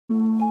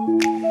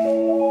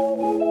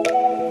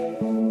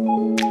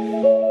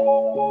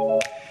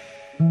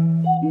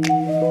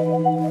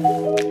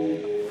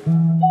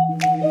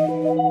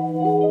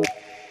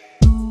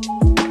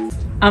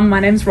My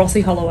name's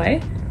Rossi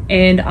Holloway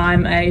and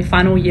I'm a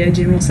final year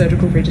general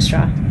surgical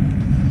registrar.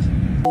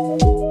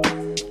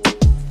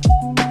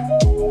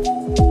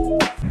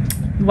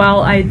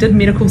 Well, I did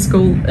medical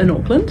school in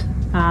Auckland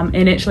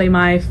and actually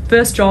my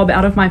first job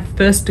out of my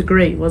first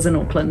degree was in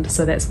Auckland,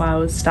 so that's why I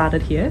was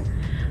started here.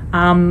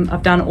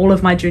 I've done all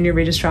of my junior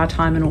registrar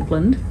time in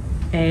Auckland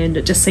and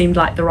it just seemed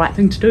like the right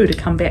thing to do to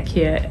come back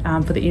here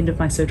for the end of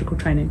my surgical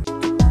training.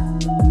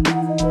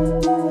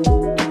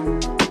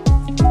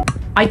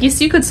 I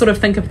guess you could sort of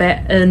think of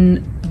that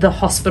in the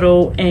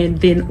hospital and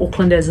then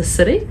Auckland as a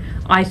city.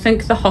 I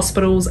think the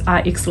hospitals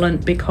are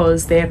excellent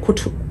because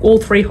all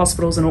three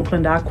hospitals in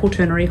Auckland are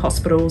quaternary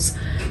hospitals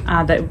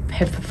that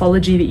have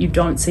pathology that you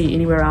don't see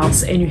anywhere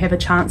else, and you have a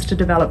chance to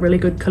develop really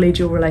good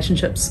collegial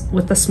relationships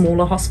with the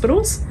smaller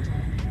hospitals.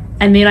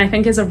 And then I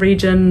think as a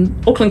region,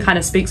 Auckland kind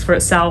of speaks for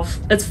itself.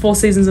 It's 4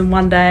 seasons in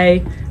one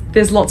day.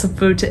 There's lots of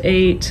food to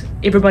eat.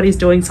 Everybody's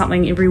doing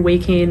something every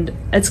weekend.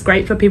 It's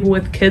great for people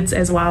with kids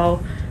as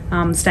well.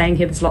 Staying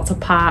here, there's lots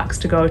of parks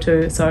to go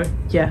to, so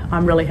yeah,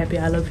 I'm really happy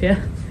I live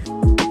here.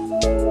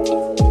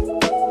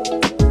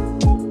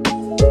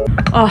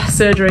 Oh,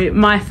 surgery.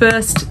 My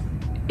first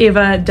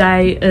ever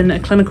day in a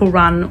clinical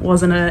run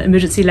was in an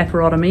emergency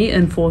laparotomy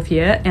in 4th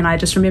year, and I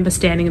just remember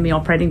standing in the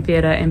operating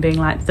theatre and being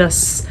like,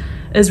 this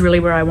is really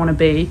where I want to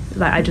be.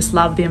 Like, I just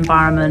love the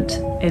environment,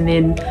 and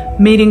then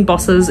meeting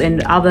bosses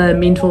and other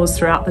mentors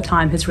throughout the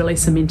time has really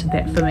cemented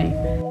that for me.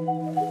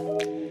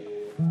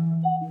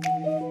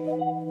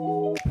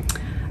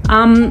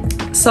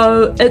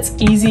 So it's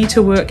easy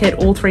to work at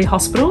all three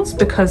hospitals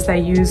because they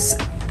use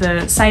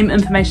the same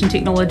information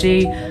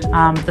technology,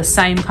 the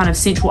same kind of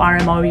central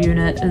RMO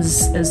unit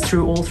is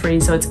through all three,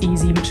 so it's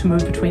easy to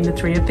move between the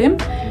three of them.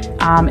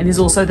 And there's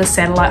also the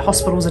satellite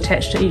hospitals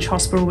attached to each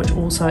hospital, which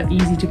also are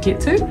easy to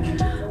get to.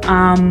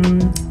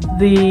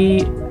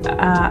 The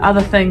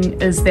other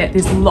thing is that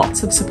there's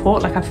lots of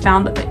support. Like, I've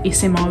found that the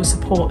SMO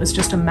support is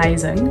just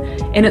amazing,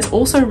 and it's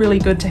also really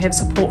good to have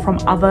support from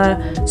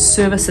other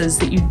services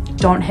that you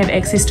don't have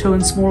access to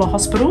in smaller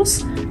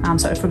hospitals.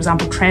 So for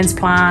example,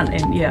 transplant,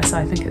 and yeah, so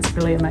I think it's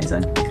really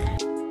amazing.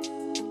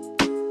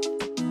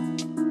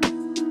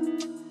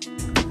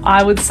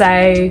 I would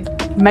say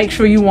make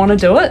sure you want to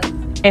do it,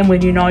 and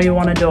when you know you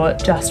want to do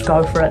it, just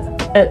go for it.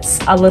 It's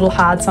a little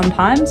hard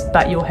sometimes,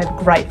 but you'll have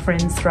great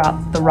friends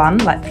throughout the run,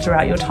 like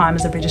throughout your time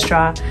as a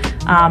registrar,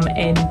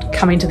 and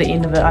coming to the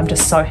end of it, I'm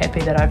just so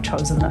happy that I've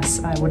chosen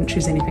this. I wouldn't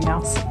choose anything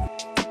else.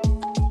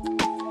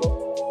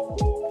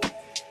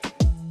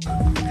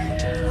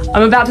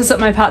 I'm about to sit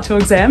my Part 2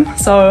 exam,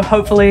 so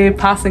hopefully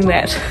passing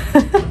that.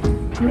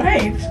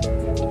 Great.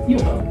 You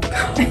will.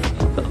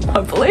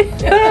 Hopefully.